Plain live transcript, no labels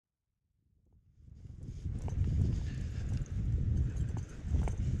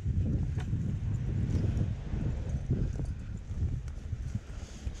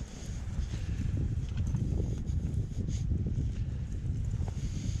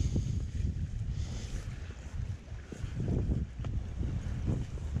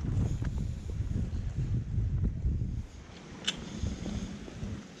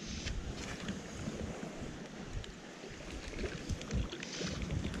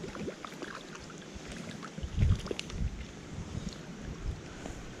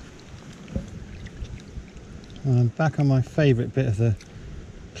And I'm back on my favourite bit of the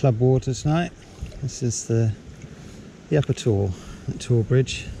club water tonight. This is the Upper Taw at Taw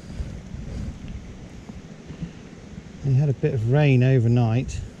Bridge. We had a bit of rain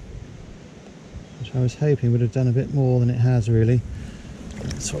overnight, which I was hoping would have done a bit more than it has really.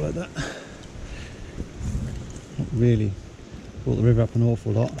 Swallow that. Not really brought the river up an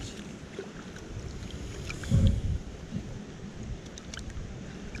awful lot.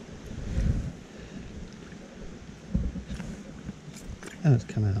 Oh, it's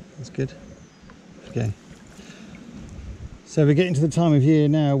come out. That's good. Okay. So we're getting to the time of year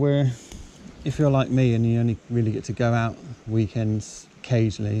now where, if you're like me and you only really get to go out weekends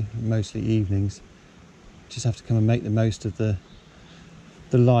occasionally, mostly evenings, you just have to come and make the most of the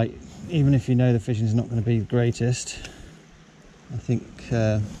light, even if you know the fishing's not going to be the greatest. I think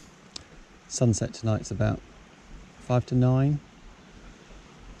sunset tonight's about 5 to 9.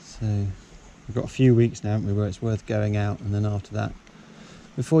 So we've got a few weeks now, haven't we, where it's worth going out, and then after that,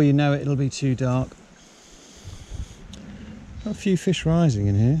 before you know it, it'll be too dark. Got a few fish rising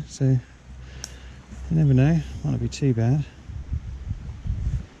in here, so you never know, might not be too bad.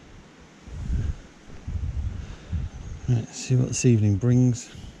 Right, let's see what this evening brings.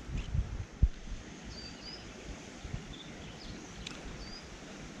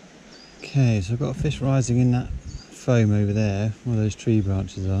 Okay, so I've got a fish rising in that foam over there, where those tree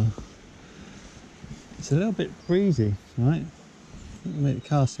branches are. It's a little bit breezy, right? Doesn't make the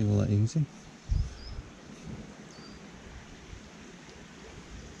casting all that easy.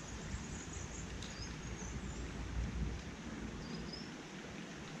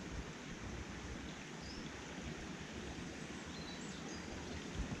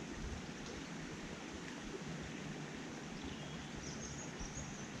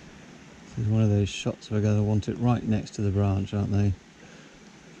 This is one of those shots where they're going to want it right next to the branch, aren't they?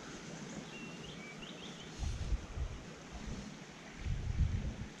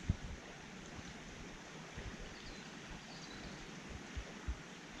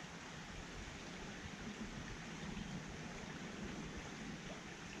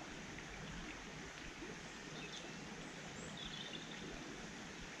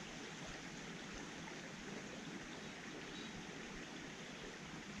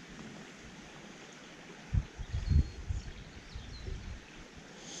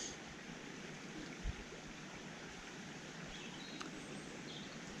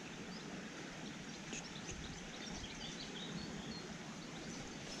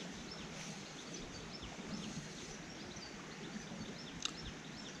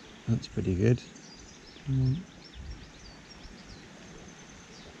 That's pretty good.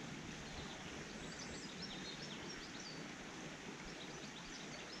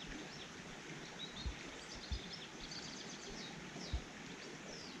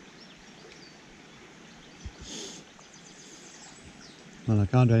 Well, I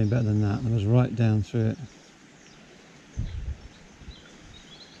can't do any better than that. That was right down through it.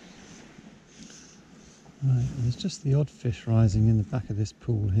 Right, there's just the odd fish rising in the back of this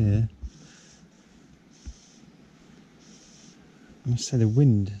pool here. I must say the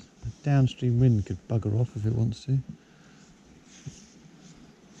wind, the downstream wind could bugger off if it wants to.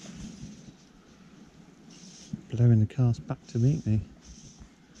 Blowing the cast back to meet me.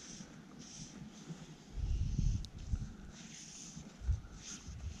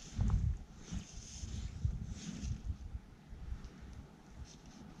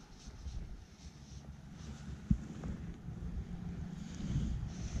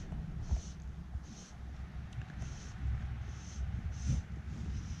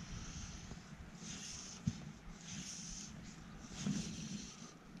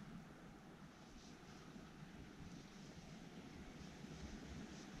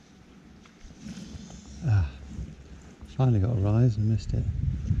 Finally got a rise and missed it.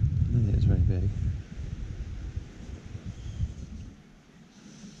 I don't think it's very big.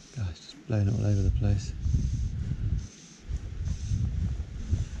 Gosh, it's just blowing all over the place.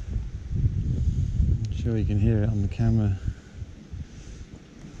 I'm sure you can hear it on the camera.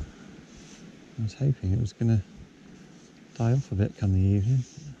 I was hoping it was going to die off a bit come the evening.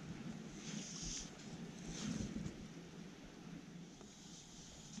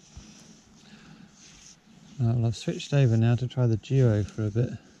 Well, I've switched over now to try the duo for a bit.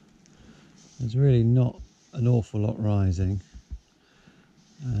 There's really not an awful lot rising,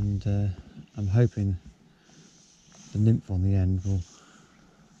 and I'm hoping the nymph on the end will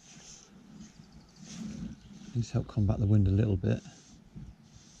at least help combat the wind a little bit.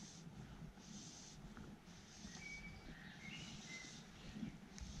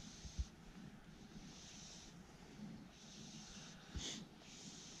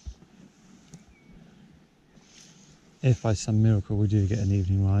 If by some miracle we do get an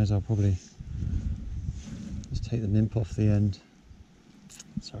evening rise, I'll probably just take the nymph off the end.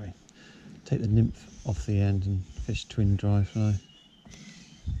 Sorry, take the nymph off the end and fish twin dry fly.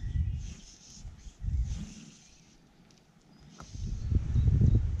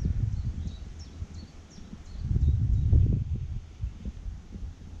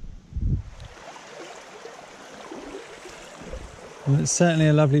 Well, it's certainly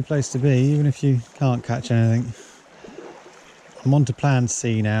a lovely place to be, even if you can't catch anything. I'm on to plan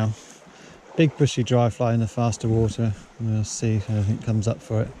C now. Big bushy dry fly in the faster water, and we'll see if anything comes up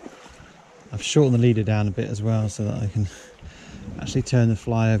for it. I've shortened the leader down a bit as well so that I can actually turn the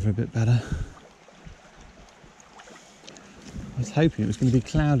fly over a bit better. I was hoping it was going to be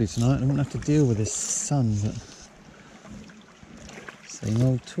cloudy tonight and I wouldn't have to deal with this sun, but same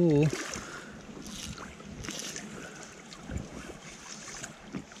old Taw.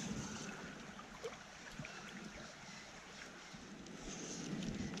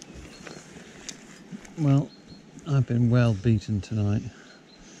 Well, I've been well beaten tonight.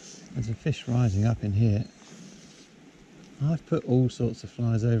 There's a fish rising up in here. I've put all sorts of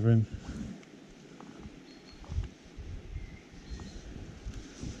flies over him.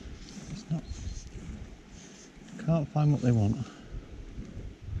 It's not... Can't find what they want.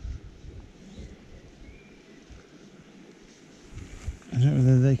 I don't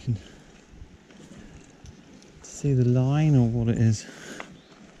know whether they can see the line or what it is.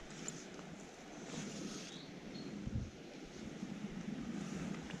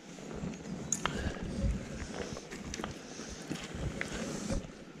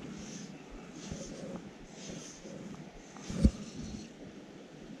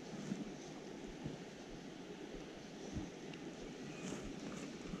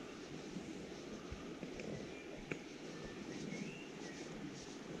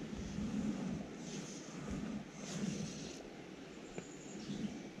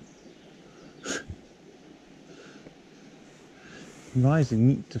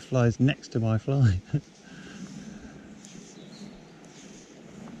 Rising to flies next to my fly.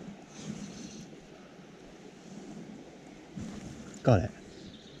 Got it.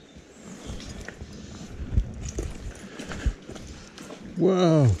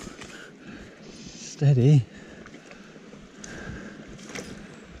 Whoa! Steady.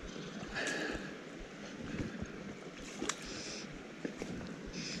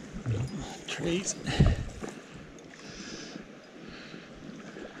 Trees.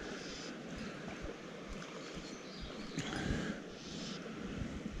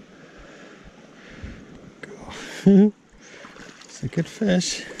 It's a good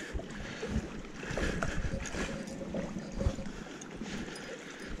fish.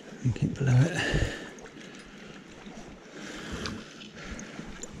 And keep below it.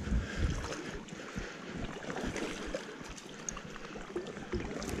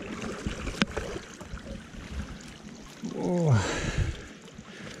 Whoa.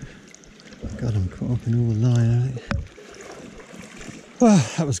 God, I'm caught up in all the line, I think. Well,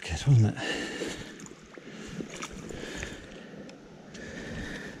 that was good, wasn't it?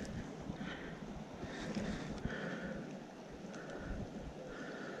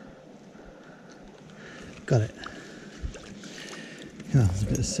 Got it. Oh, there's a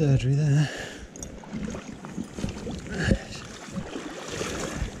bit of surgery there.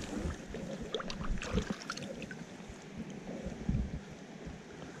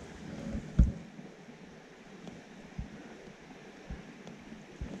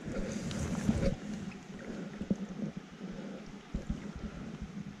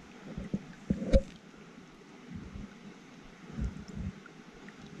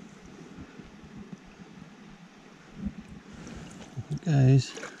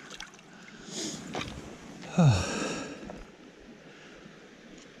 Goes.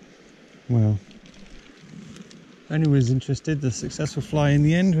 Well, if anyone was interested, the successful fly in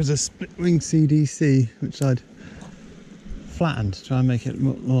the end was a split wing CDC, which I'd flattened to try and make it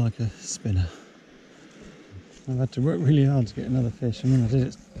look more like a spinner. I've had to work really hard to get another fish, and when I did,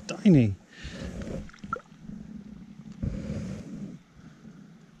 it's tiny.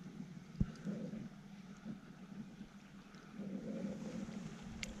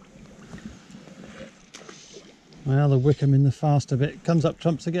 Well, the Wickham in the faster bit comes up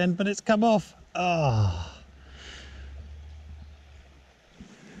trumps again, but it's come off. Ah,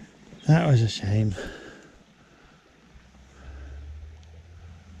 oh, that was a shame.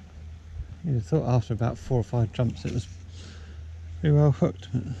 You'd have thought after about 4 or 5 trumps it was pretty well hooked.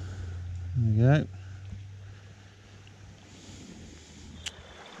 But there we go.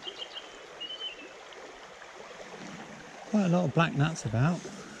 Quite a lot of black gnats about.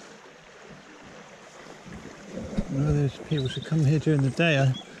 whether people should come here during the day.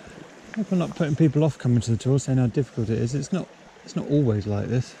 I hope I'm not putting people off coming to the tour, saying how difficult it is. It's not always like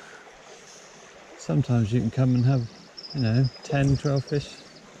this. Sometimes you can come and have, 10, 12 fish.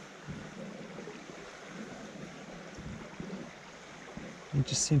 You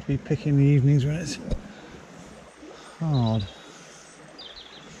just seem to be picking the evenings when it's hard.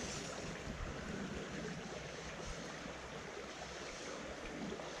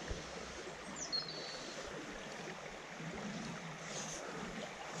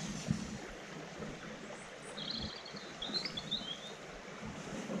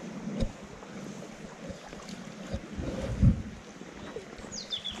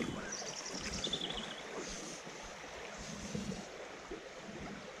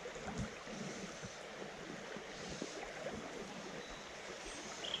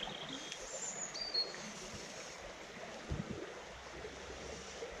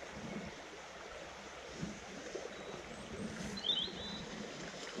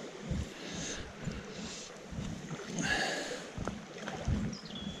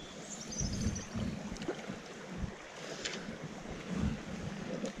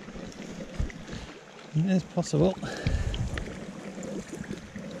 It's possible.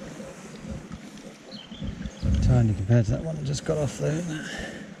 Tiny compared to that one I just got off though, isn't it?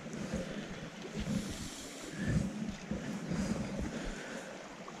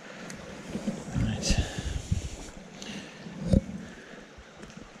 Right.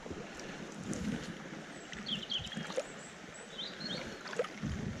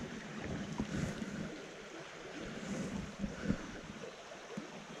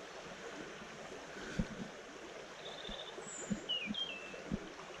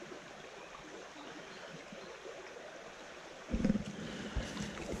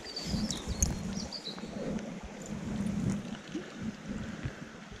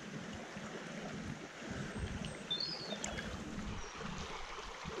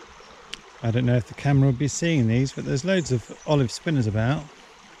 I don't know if the camera will be seeing these, but there's loads of olive spinners about.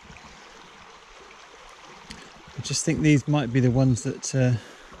 I just think these might be the ones that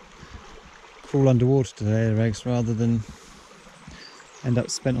crawl underwater to lay their eggs rather than end up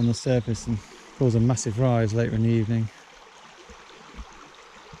spent on the surface and cause a massive rise later in the evening.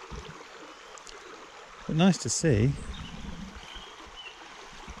 But nice to see.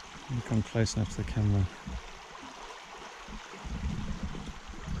 Let me come close enough to the camera.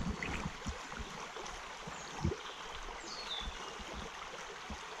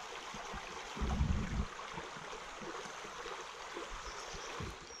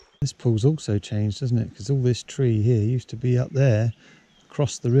 This pool's also changed, doesn't it? Because all this tree here used to be up there,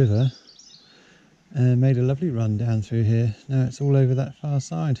 across the river, and made a lovely run down through here. Now it's all over that far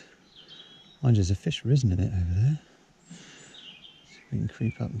side. Mind you, there's a fish risen in it over there. See if we can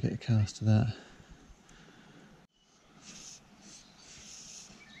creep up and get a cast to that.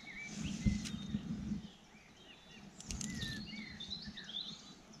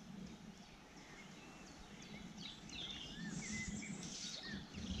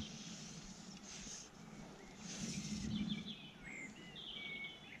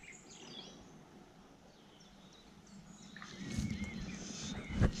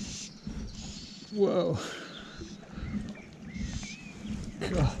 Whoa.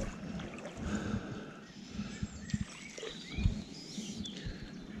 God.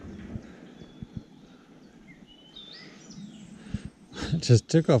 It just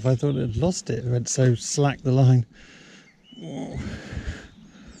took off. I thought it had lost it. It went so slack the line. Whoa.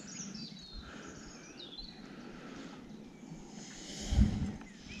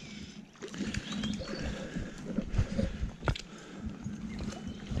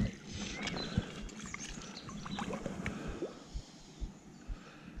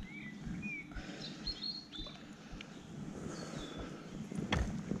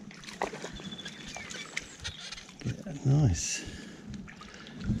 Nice.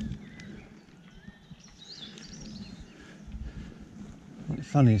 Quite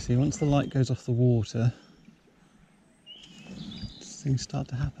funny, see, once the light goes off the water, things start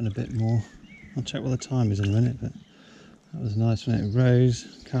to happen a bit more. I'll check what the time is in a minute, but that was nice when it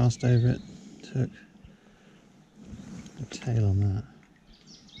rose, cast over it, took a tail on that.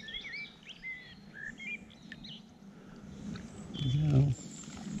 There we go.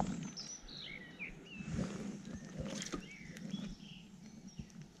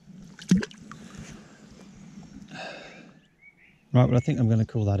 Right, well I think I'm going to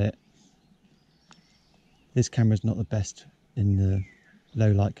call that it. This camera's not the best in the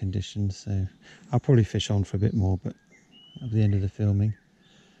low light conditions, so I'll probably fish on for a bit more, but that'll be the end of the filming.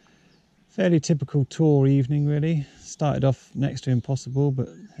 Fairly typical Taw evening really. Started off next to impossible, but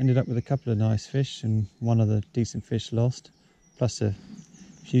ended up with a couple of nice fish and one other decent fish lost, plus a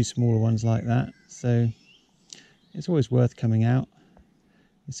few smaller ones like that. So it's always worth coming out.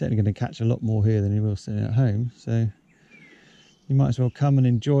 You're certainly going to catch a lot more here than you will sitting at home, so you might as well come and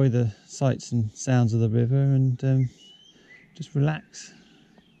enjoy the sights and sounds of the river and just relax.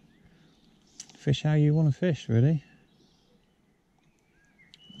 Fish how you want to fish, really.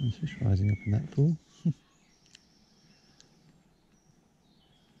 There's fish rising up in that pool.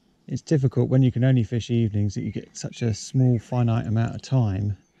 It's difficult when you can only fish evenings that you get such a small finite amount of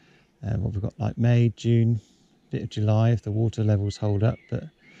time. What we've got like May, June, bit of July if the water levels hold up, but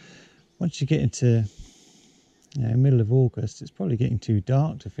once you get into middle of August, it's probably getting too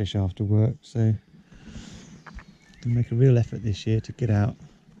dark to fish after work, so I'll make a real effort this year to get out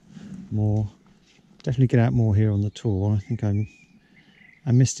more. Definitely get out more here on the Taw. I think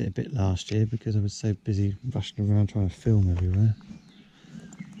I missed it a bit last year because I was so busy rushing around trying to film everywhere.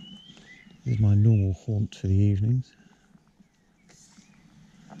 This is my normal haunt for the evenings.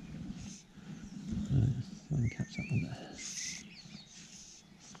 Right, so I can catch that one there.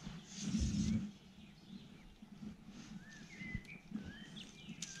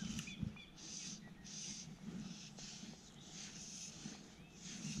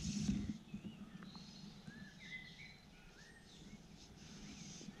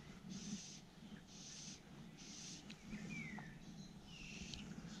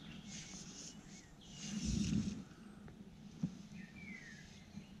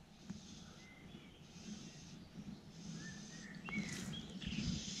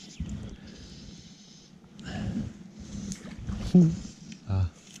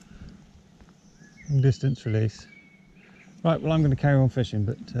 Long distance release. Right, well I'm going to carry on fishing,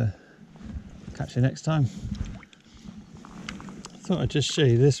 but catch you next time. I thought I'd just show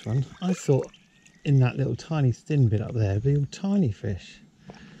you this one. I thought in that little tiny thin bit up there, the little tiny fish.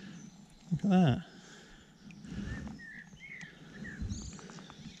 Look at that.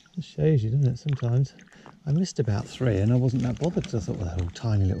 Just shows you, doesn't it, sometimes. I missed about 3 and I wasn't that bothered because I thought, well, they're all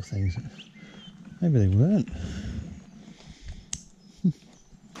tiny little things. Maybe they weren't.